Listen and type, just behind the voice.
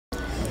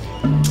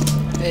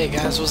Hey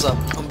guys, what's up?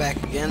 I'm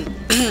back again.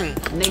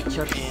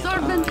 Nature's and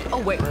servant I am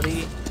awaits.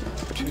 ready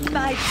to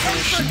Thy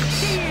finish tempered this.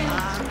 steel.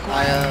 I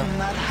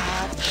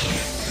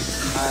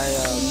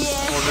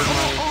ordered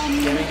my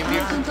gaming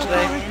computer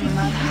today,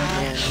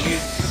 and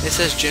it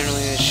says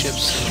generally it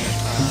ships in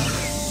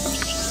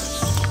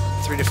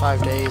 3 to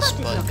 5 days,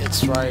 but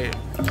it's right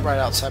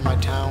outside my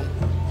town.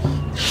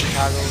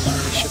 Chicago is where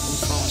they ship them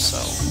from, so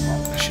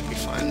I should be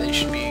fine. They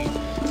should be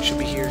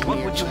here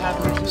near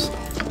tomorrow. So.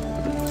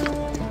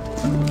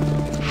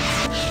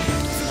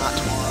 Not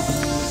tomorrow.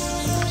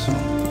 So.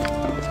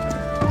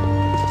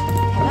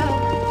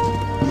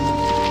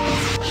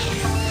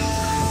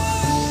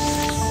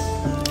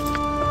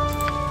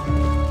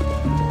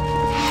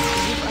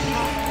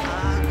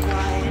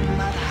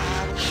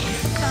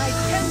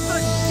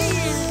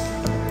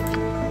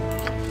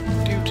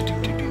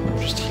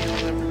 Just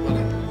healing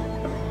everybody.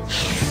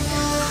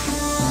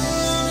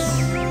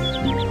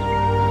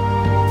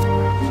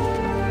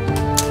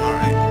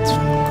 Alright, let's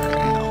find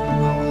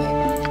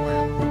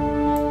where now.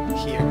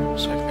 Here.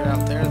 So I can get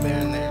out there, there,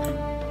 and there.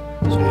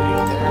 So we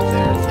need to go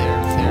there.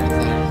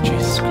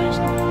 Jesus Christ.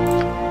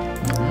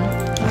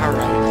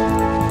 Alright.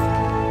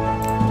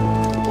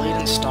 Blade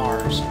and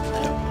stars.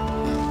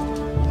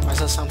 Why does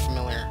that sound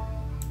familiar?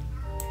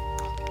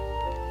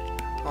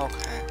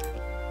 Okay.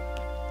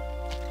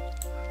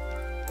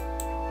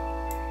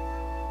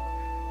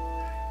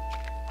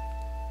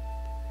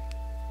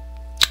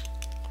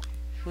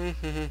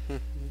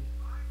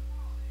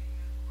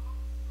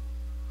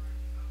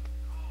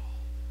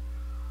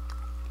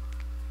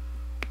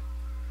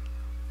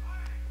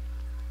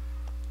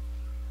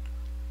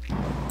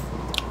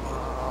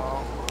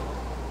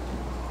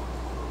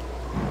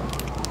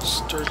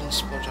 Stirred and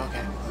splurge,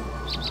 okay.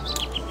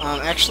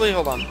 Actually,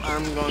 hold on.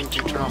 I'm going to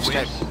turn off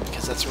Skype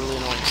because that's really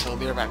annoying, so I'll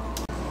be right back.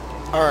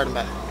 Alright, I'm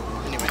back.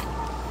 Anyway.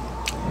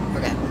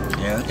 Okay.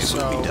 Yeah, it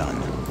will be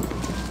done.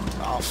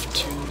 Off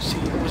to see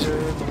the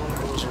wizard, the one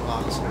who wizard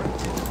lots.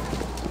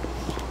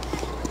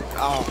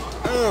 Oh,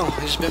 I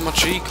just bit my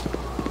cheek.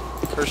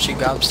 Curse you,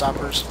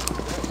 gobstoppers.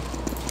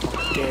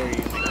 How dare you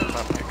make me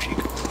pop my cheek?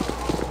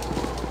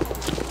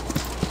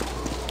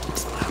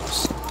 That's not a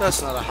house.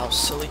 That's not a house,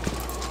 silly.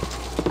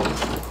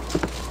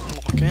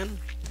 Walk in.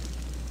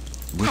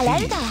 Hello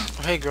there.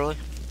 Oh, hey, girlie.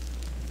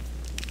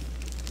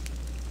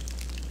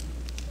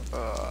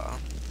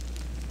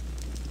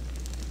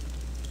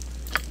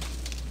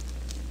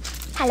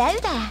 Hello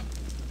there.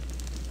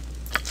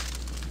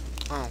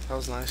 Oh, that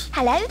was nice.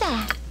 Hello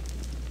there.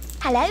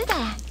 Hello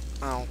there.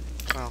 Oh,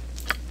 well.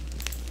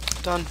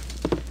 Done.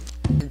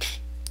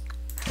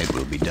 It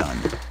will be done.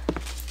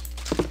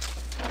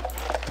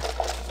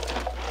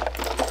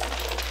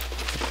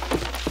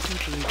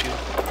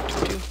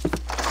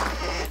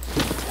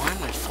 Why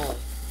am I full?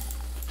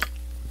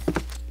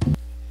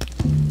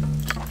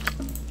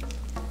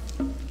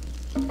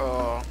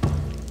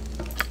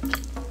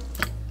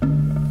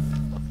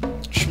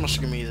 She must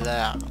give me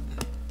that.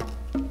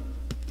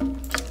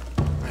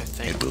 I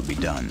think. It will be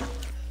done.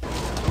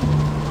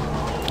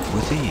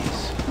 With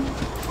ease.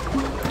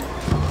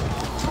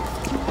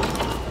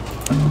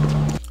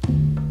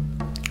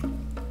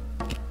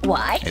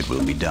 Why? It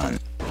will be done.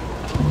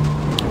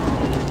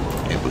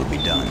 It will be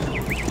done.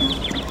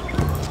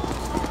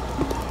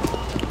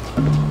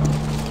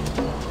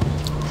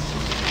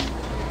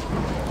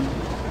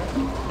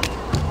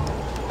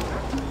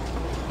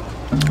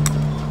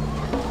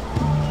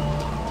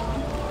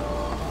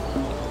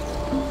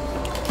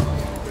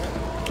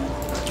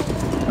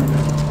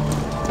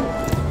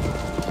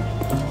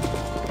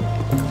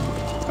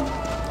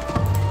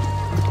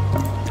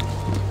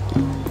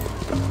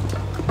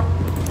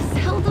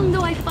 Seldom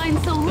do I find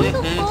so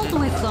little fault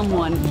with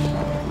someone.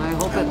 I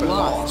hope it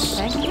lasts.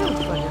 Thank you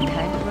for your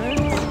kind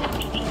words.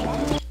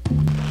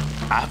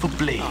 I have a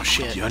blade Oh,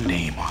 shit. with your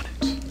name on it.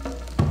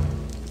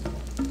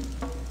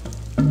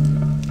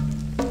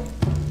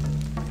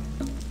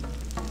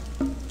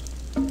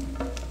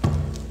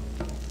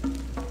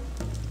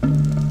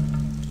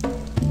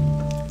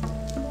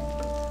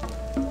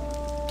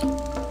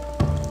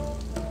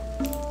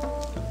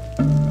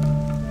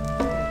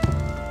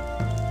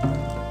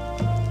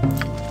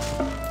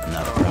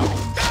 Not a problem.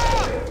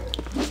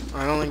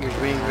 I don't think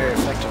you're being very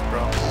effective,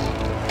 bro.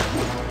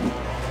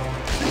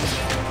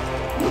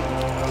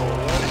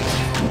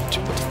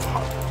 What the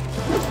fuck?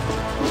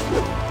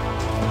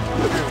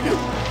 There we go.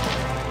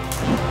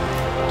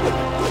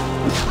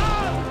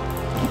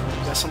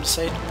 You got something to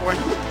say, boy?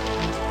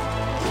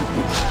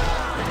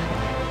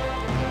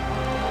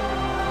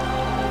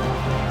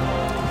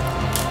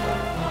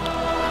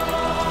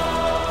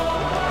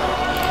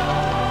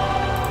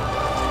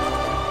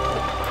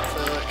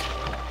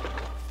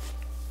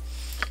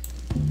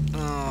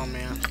 Oh,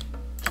 man.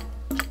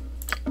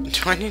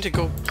 Do I need to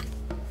go?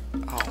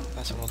 Oh,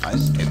 that's what I'll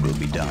do. It will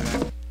be done.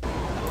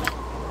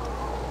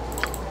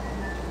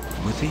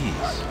 With ease. I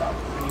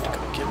need to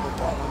go give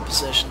up all my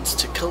possessions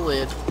to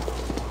Khalid.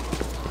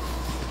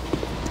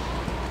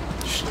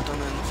 Should have done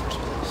that in the first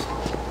place.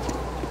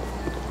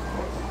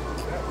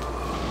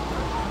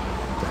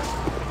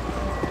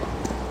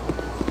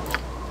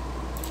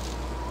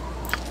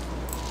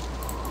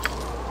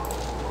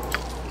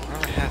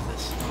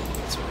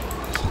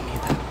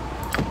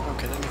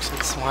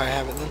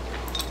 have it then.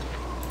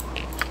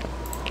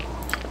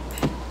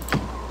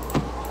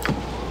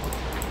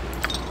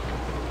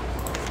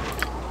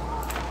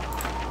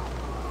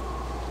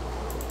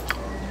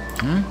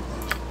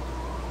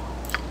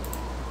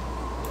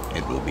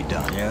 It will be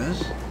done.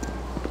 Yes?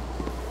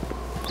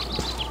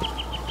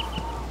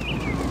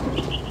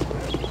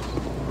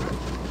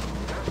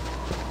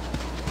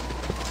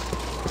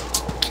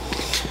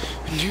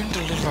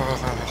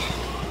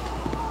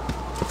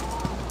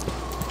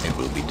 It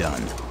will be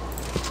done.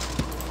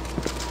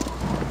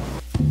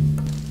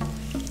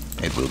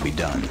 It will be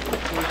done.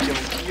 Yoink,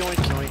 yoink,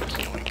 yoink, yoink,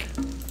 yoink.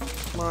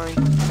 Mine.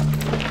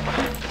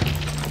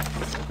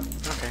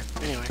 Okay,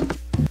 anyway.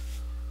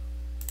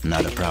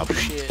 Not a problem.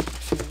 Shit,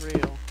 for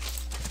real.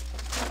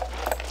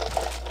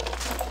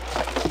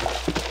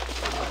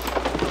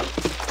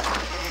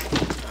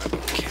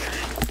 Okay.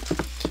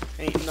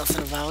 Ain't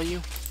nothing of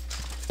value.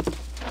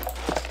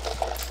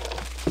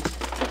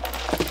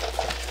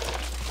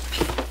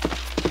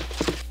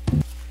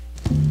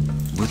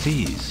 With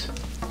ease.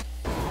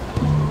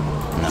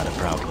 Not a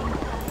problem.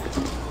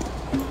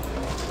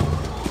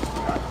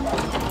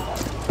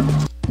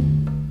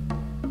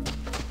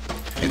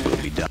 It will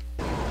be done.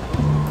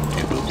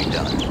 It will be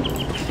done.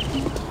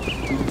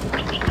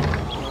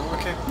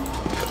 Okay.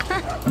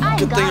 I'm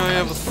Good thing I gone.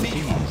 have a With thief.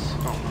 ease.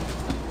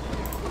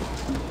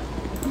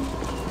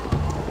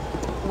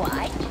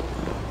 What?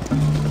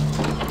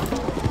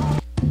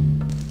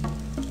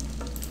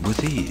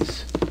 With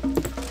ease.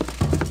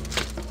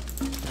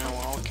 Oh,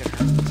 well, I'll get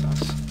her. That's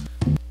us.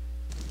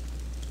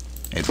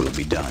 It will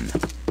be done.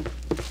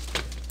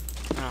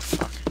 Ah,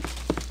 fuck.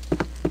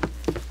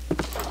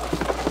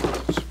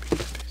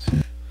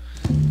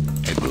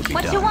 It will be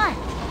What done. you want?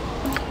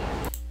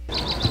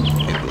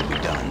 It will be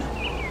done.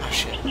 Oh,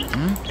 shit.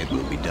 It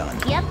will be done.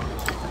 Yep.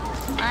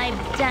 I've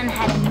done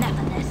had enough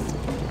of this.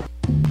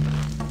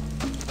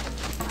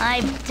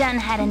 I've done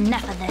had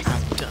enough of this.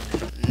 I've done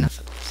enough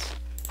of this.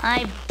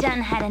 I've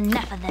done had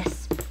enough of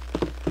this.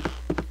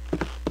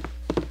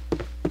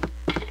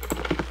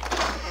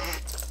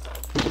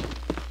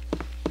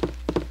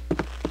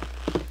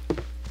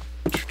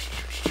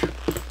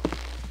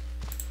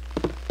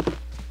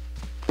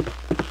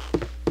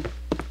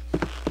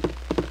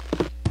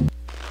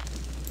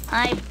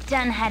 I've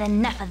done had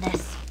enough of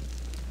this.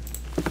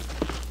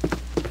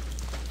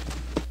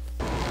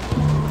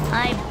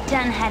 I've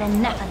done had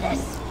enough of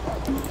this.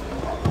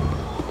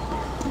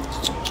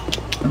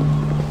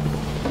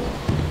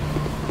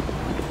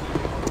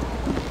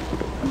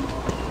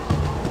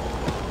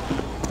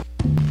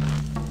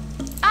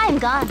 I'm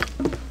gone.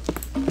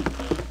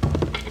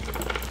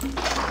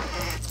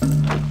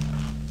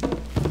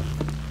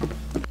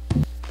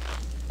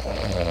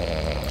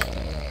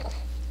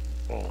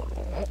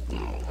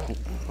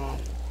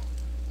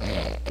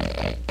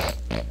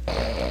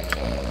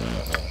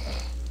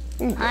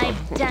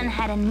 I've done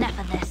had enough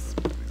of this.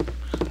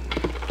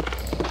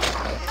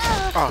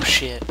 Oh,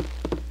 shit.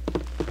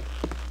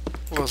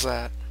 What was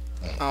that?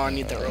 Oh, I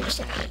need that rope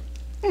stone.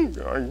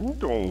 I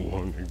don't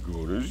want to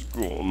go to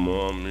school,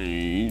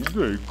 Mommy.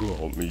 They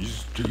call me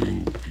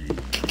Stinky.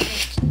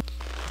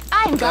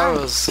 I'm That gone.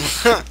 was...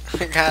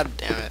 God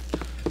damn it.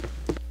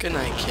 Good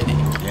night, kitty.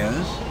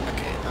 Yes?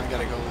 Okay, I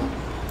gotta go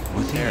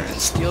With there and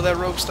ease. steal that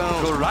rope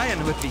stone.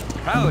 Ryan would be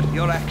proud of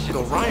your action.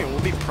 Go Ryan,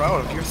 we'll be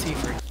proud of your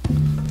thievery.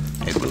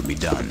 It will be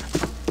done.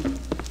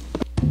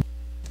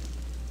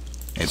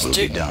 It will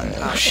be done.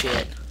 Oh,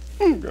 shit.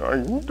 I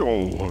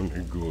don't want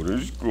to go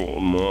to school,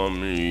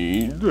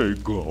 Mommy. They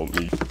call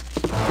me.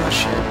 Oh,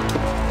 shit.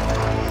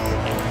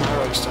 My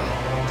rope stone.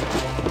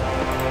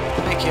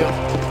 Thank you.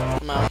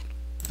 I'm out.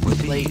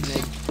 With Late, ease.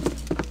 Nick.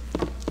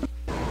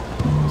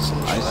 So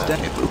much I for that.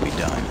 stand. It will be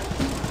done.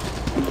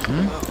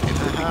 It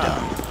will be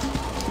done.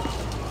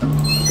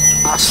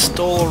 I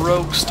stole a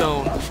rogue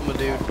stone from a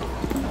dude.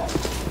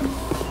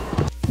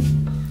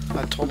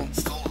 I told him.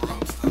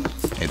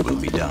 It will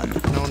be done.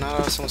 No, not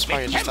out of someone's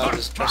pocket, just out of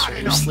his dresser.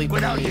 He was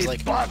sleeping and he was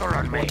like, what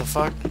the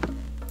fuck?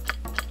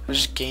 I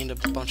just gained a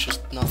bunch of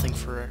nothing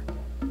for her.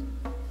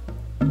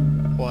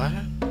 What?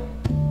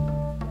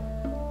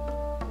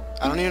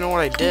 I don't even know what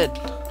I did.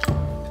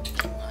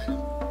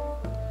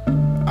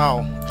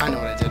 Oh, I know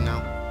what I did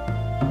now.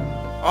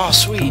 Oh,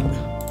 sweet!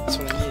 That's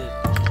what I needed.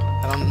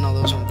 I don't know,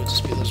 those weren't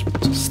just be those were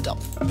just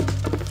stealth.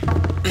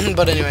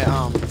 But anyway,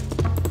 I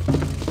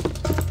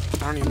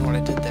don't even know what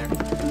I did there.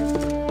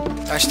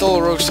 I stole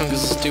a rogue stone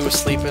because this dude was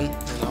sleeping,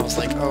 and I was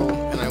like, oh,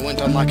 and I went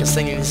to unlock his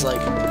thing, and he's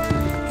like,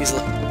 oh, who's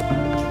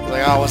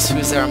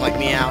there? I'm like,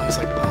 meow. He's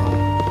like,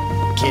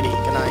 oh, kitty,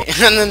 good night.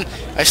 And then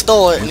I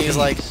stole it, and he's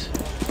like,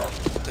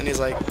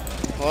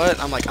 what?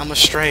 I'm like, I'm a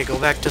stray, go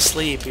back to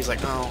sleep. He's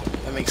like, oh,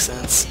 that makes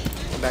sense.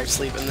 Go back to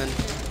sleep, and then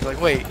he's like,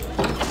 wait,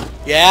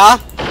 yeah?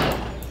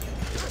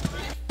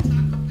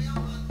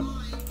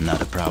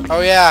 Not a problem.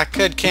 Oh yeah,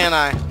 can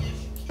I?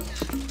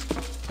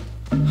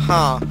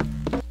 Huh.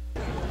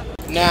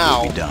 Now,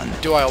 It will be done.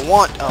 do I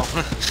want... Oh.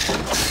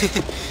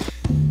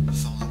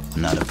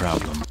 Not a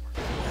problem.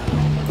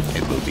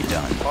 It will be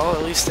done. Well,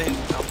 at least it'll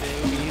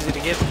be easy to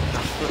get.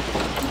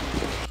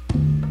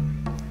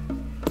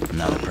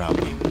 Not a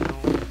problem. Even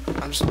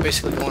though I'm just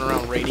basically going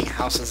around raiding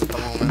houses at the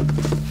moment.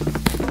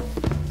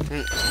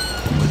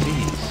 With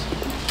ease.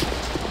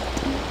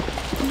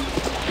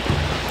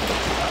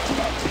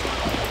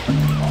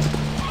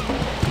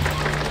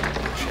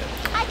 Oh shit.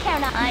 I care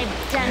not. I've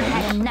done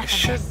had enough I of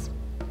should this.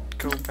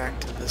 go back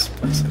to this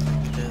place, I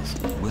think it is.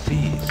 With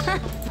ease.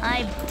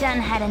 I've done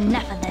had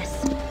enough of this.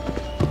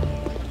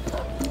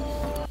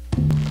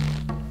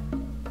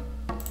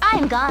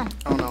 I'm gone.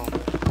 Oh no,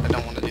 I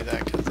don't want to do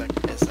that because that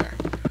is there.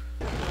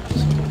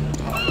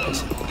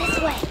 This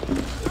way.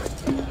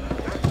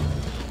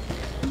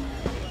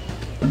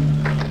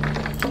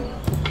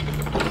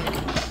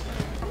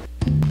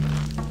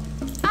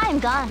 I'm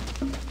gone.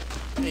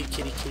 Hey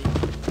kitty kitty.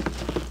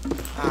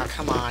 Ah,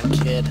 come on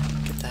kid.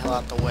 Get the hell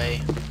out the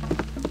way.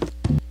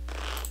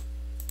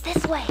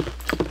 This way.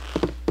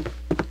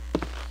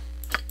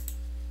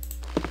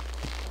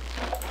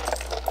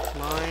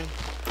 Mine.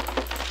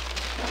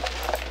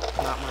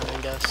 Not mine,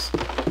 I guess.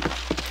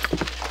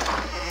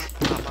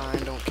 Not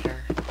mine, don't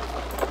care.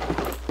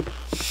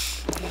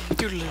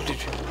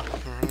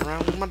 Run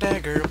around with my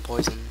dagger of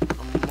poison.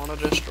 I'm gonna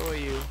destroy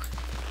you.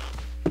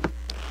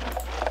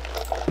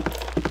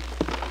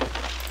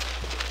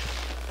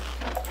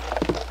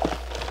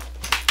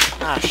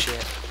 Ah,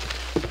 shit.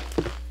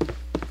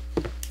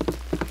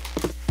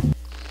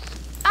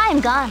 I'm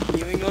gone.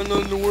 You ain't got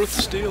nothing worth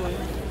stealing.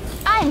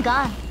 I'm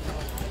gone.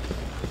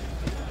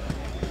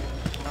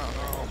 Oh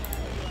no.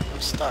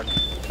 I'm stuck.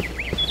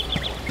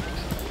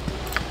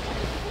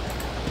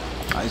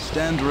 I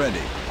stand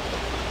ready.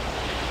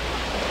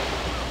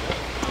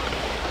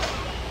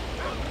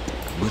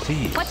 With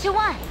ease. What you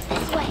want?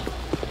 This way.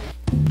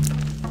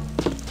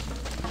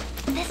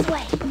 This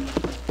way.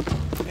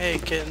 Hey,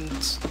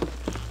 kittens.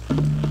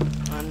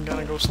 I'm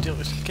gonna go steal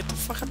this. Get the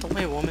fuck out the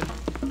way, woman.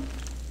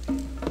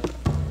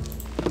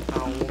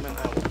 Oh, woman,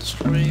 I will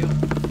destroy you.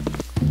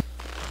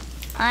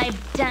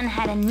 I've done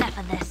had enough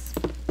of this.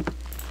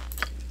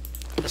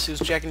 Guess who's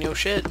jacking your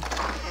shit?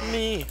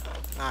 Me.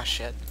 Ah,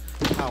 shit.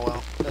 Oh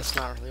well, that's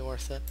not really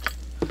worth it.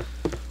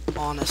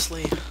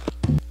 Honestly.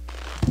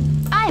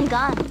 I'm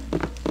gone.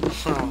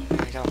 Oh,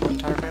 I got a whole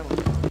entire family.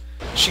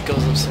 She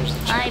goes upstairs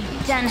to check.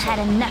 I've done had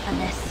enough of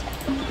this.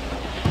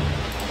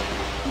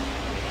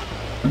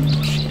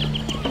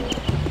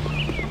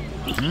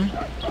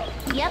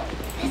 Yep,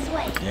 this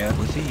way. Yeah,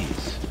 with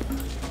ease.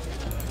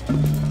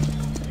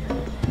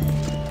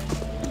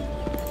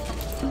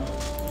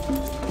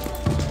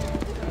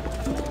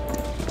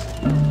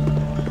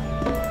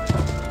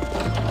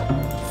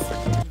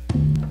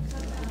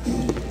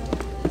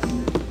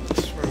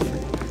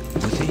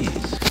 With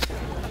ease.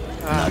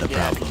 Not a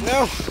problem.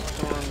 No!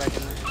 Don't run back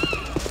in there.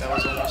 That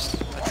was almost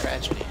a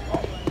tragedy.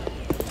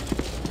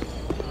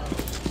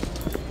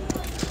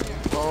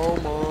 Oh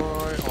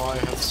my, I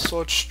have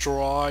such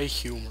dry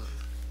humor.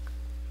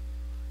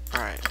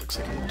 Alright, looks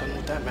like I'm done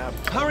with that map.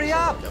 Hurry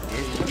up! Yep, You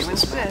use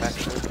this map,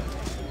 insist. actually.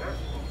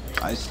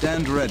 I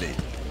stand ready.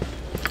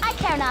 I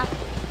care not.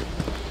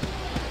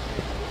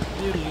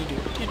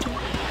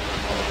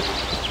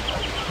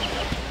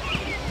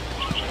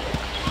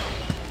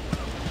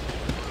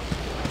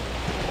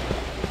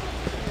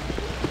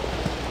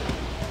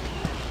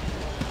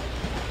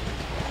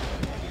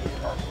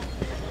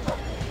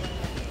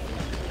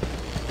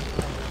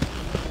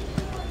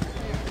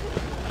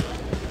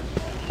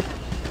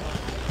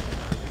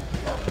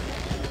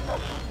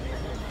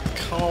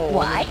 Cold.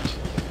 What?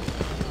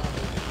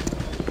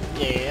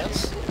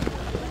 Yes.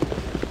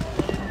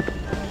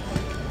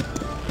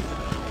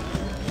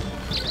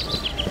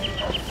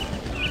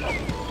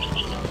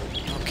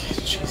 Okay,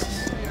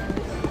 Jesus.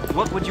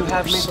 What would you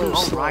have me So do?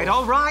 slow.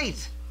 All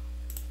right.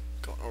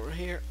 Going over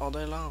here all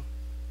day long.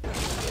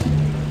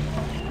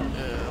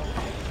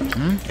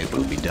 It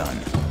will be done.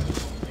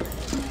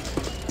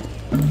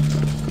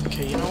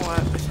 Okay, you know what?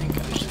 I think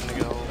I'm just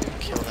gonna go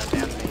kill that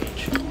damn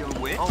mage. You're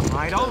with?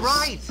 All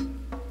right.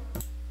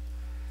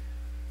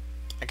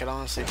 I could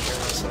honestly care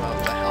less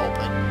about the hell,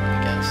 but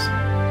I guess.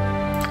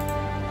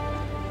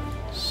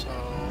 So.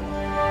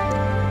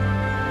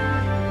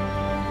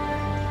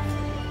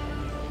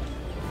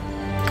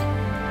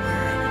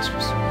 Where am I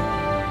supposed to go?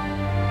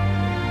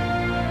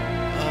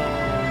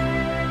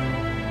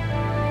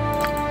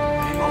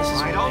 Maybe this is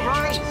one of the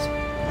entrances.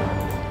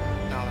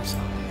 No, that's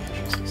not one of the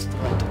entrances. The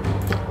right.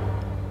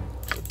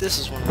 But this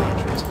is one of the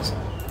entrances.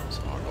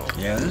 So I'll go.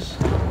 Yes?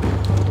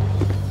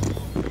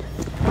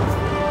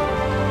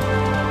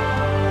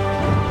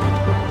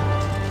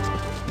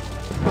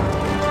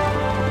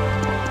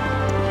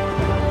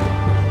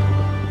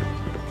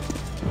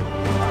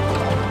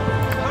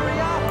 Hurry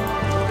up.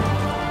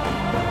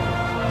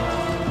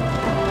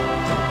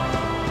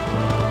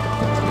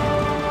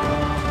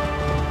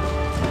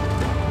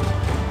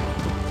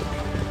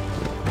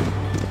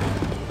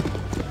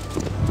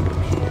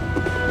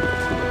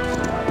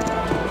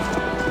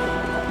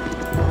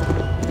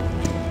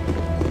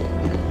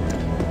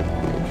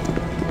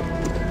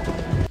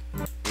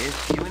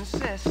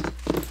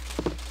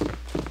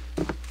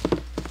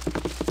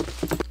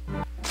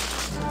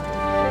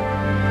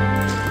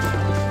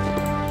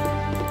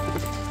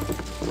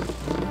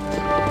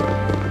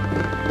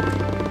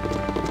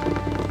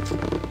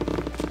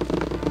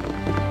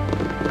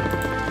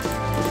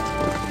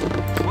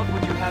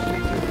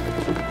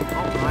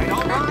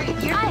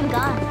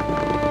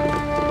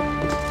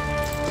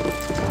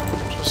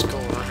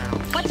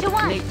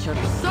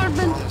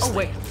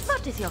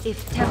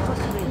 If Tempus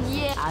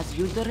wins, as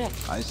you direct.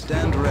 I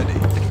stand ready.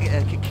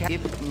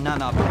 If none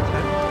are better.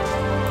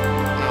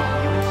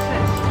 You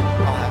insist.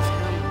 I'll have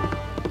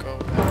him go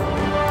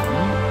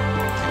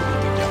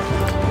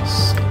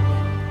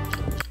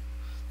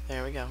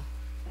there we go.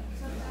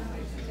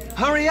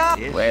 Hurry up!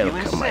 If you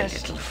Welcome, my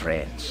insist. little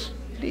friends.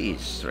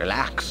 Please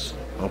relax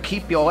and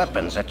keep your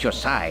weapons at your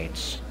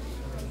sides.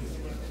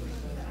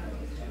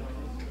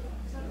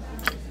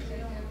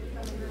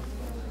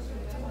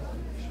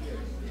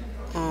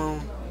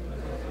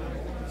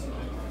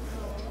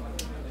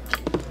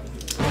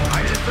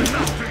 I listen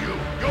up to you.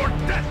 Your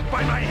death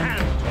by my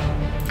hand.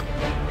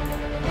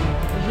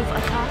 You've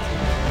attacked.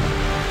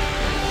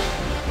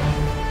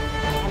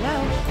 Hello?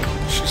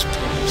 She's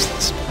pretty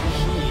useless, but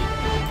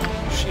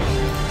she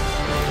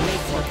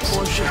Make the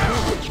portion.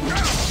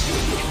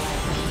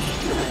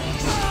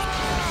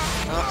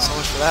 not so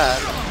much for that.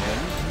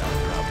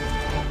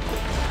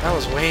 That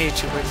was way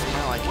too big for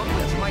my liking.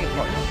 That's my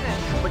part,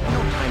 but no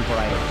time for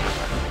idle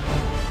chatter.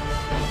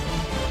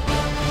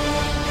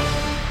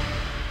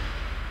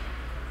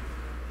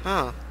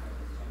 Huh.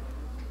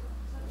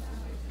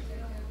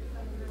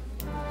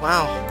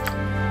 Wow.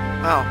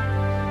 Wow.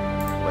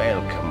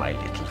 Welcome, my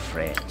little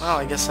friends. Well,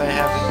 I guess I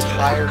have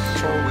entire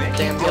control of the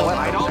damn Your deal.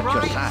 weapons at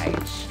your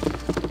sides.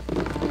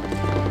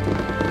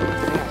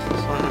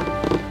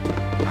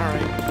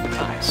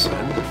 Alright. So, if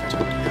I talk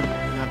to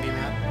him, you not be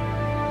mad?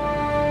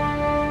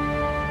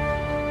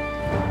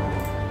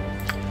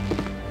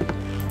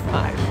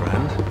 My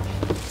friend.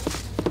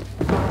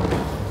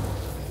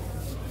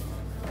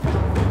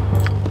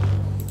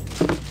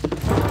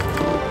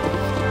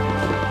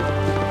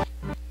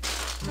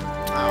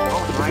 All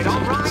right,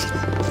 all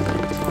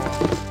right.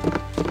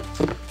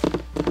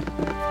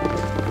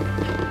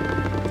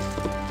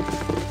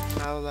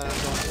 Now that I'm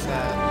done with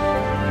that.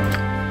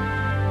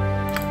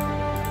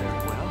 Very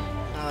well.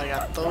 Now that I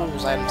got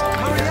those items, I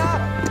Hurry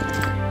up!